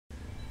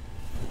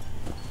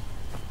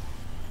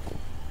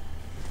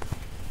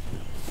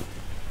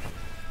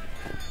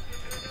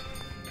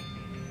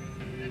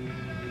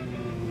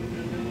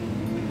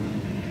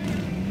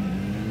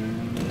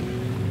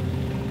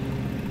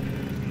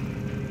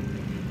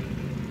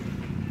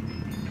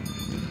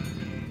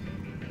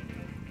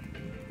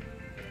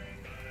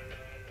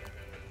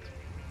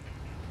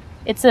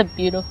It's a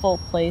beautiful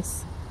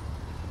place.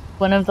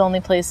 One of the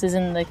only places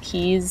in the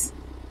Keys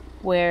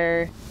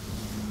where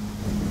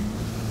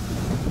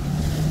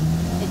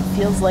it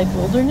feels like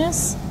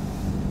wilderness.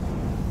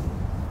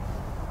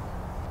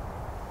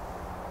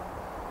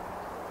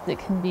 It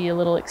can be a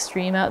little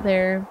extreme out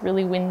there,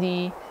 really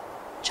windy,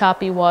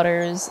 choppy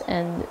waters,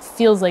 and it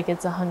feels like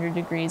it's 100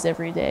 degrees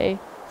every day.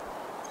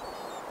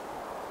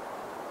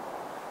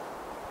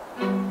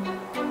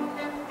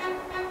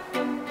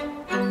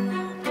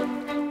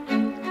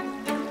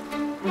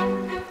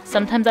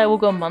 Sometimes I will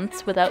go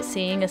months without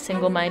seeing a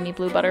single Miami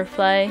blue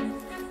butterfly.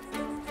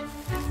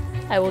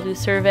 I will do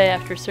survey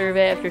after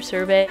survey after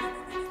survey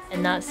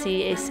and not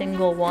see a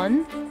single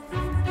one.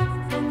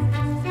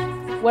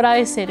 What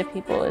I say to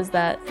people is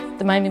that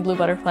the Miami blue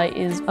butterfly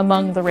is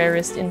among the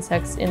rarest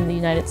insects in the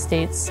United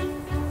States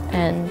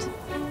and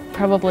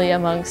probably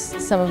amongst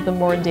some of the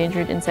more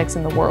endangered insects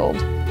in the world.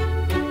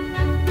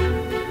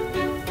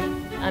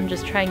 I'm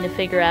just trying to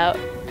figure out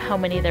how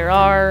many there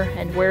are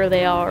and where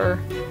they are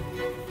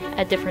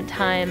at different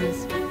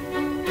times.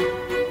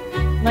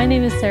 My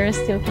name is Sarah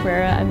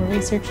Steele-Cabrera. I'm a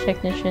research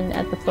technician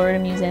at the Florida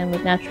Museum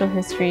of Natural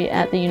History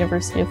at the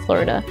University of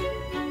Florida.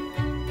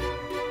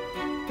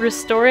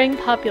 Restoring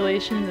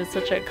populations is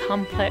such a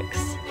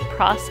complex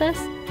process.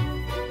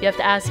 You have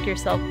to ask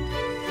yourself,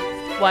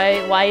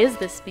 why is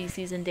this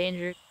species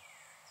endangered?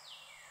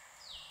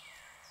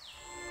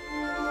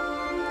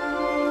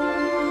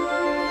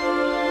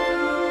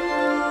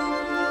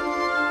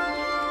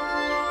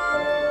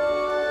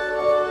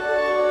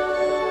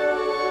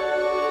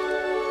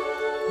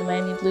 The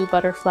Miami blue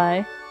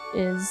butterfly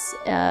is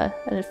a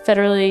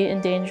federally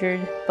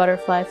endangered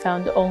butterfly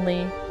found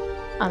only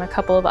on a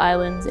couple of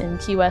islands in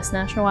Key West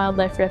National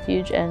Wildlife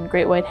Refuge and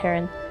Great White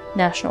Heron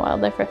National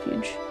Wildlife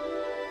Refuge.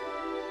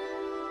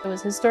 It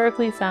was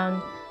historically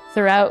found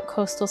throughout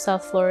coastal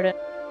South Florida,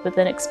 but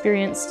then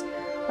experienced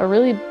a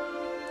really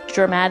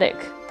dramatic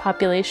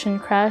population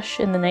crash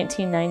in the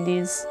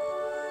 1990s.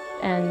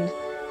 And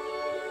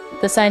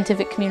the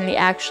scientific community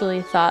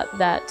actually thought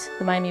that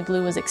the Miami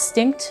blue was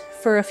extinct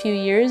for a few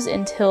years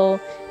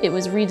until it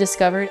was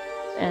rediscovered,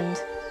 and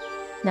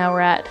now we're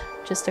at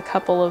just a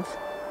couple of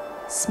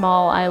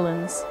small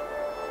islands.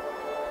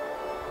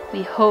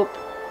 We hope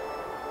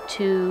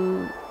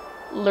to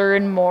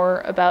learn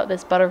more about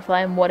this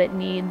butterfly and what it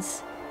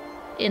needs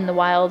in the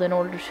wild in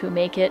order to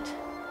make it.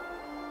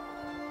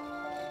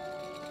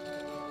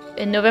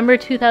 In November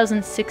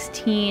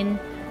 2016,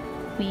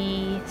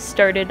 we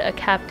started a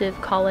captive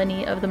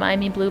colony of the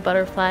Miami blue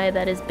butterfly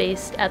that is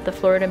based at the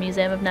Florida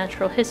Museum of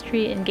Natural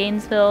History in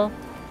Gainesville.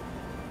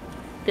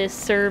 This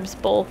serves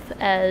both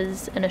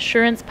as an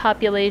assurance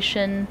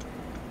population,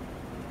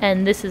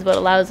 and this is what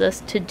allows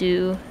us to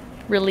do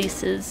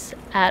releases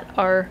at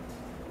our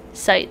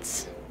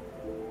sites.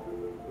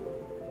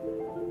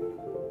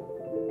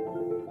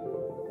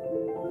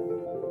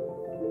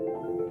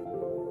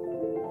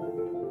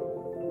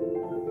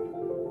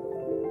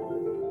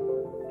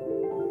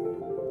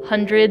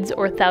 Hundreds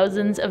or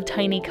thousands of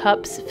tiny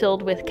cups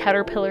filled with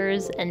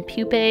caterpillars and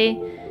pupae.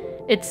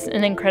 It's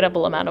an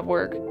incredible amount of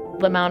work.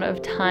 The amount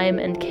of time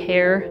and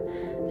care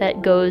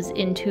that goes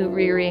into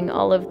rearing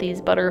all of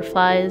these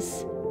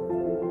butterflies.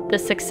 The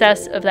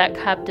success of that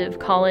captive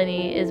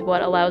colony is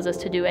what allows us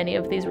to do any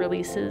of these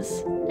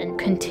releases and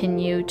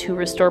continue to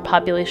restore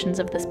populations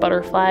of this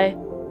butterfly.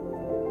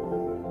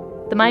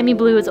 The Miami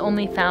blue is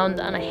only found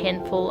on a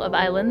handful of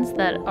islands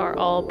that are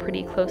all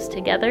pretty close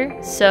together.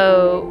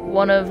 So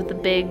one of the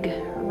big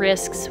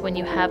risks when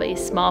you have a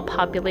small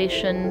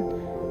population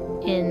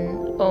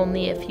in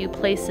only a few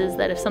places,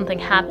 that if something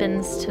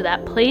happens to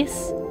that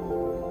place,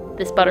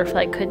 this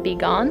butterfly could be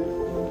gone.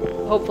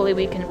 Hopefully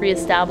we can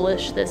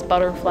reestablish this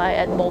butterfly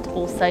at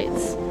multiple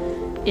sites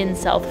in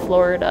South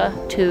Florida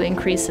to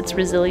increase its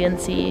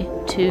resiliency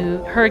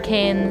to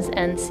hurricanes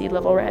and sea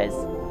level rise.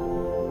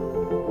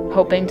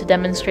 Hoping to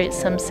demonstrate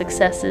some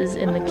successes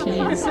in the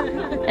Keys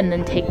and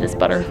then take this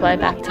butterfly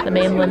back to the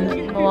mainland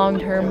in the long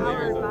term.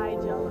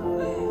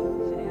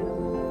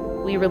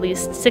 We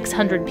released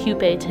 600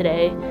 pupae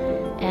today,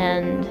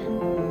 and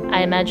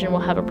I imagine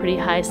we'll have a pretty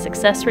high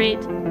success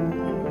rate.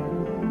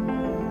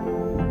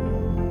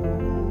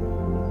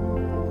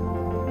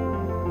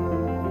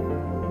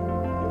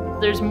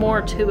 There's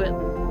more to it.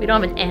 We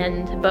don't have an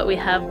end, but we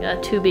have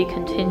a to be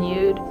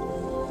continued.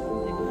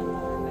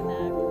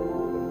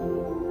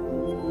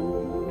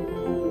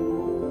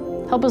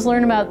 Help us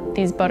learn about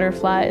these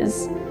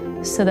butterflies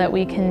so that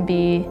we can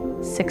be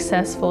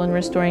successful in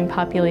restoring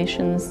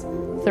populations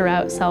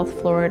throughout South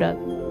Florida.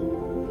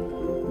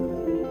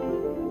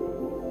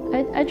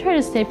 I try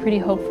to stay pretty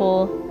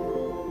hopeful.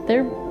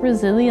 They're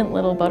resilient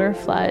little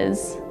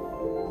butterflies.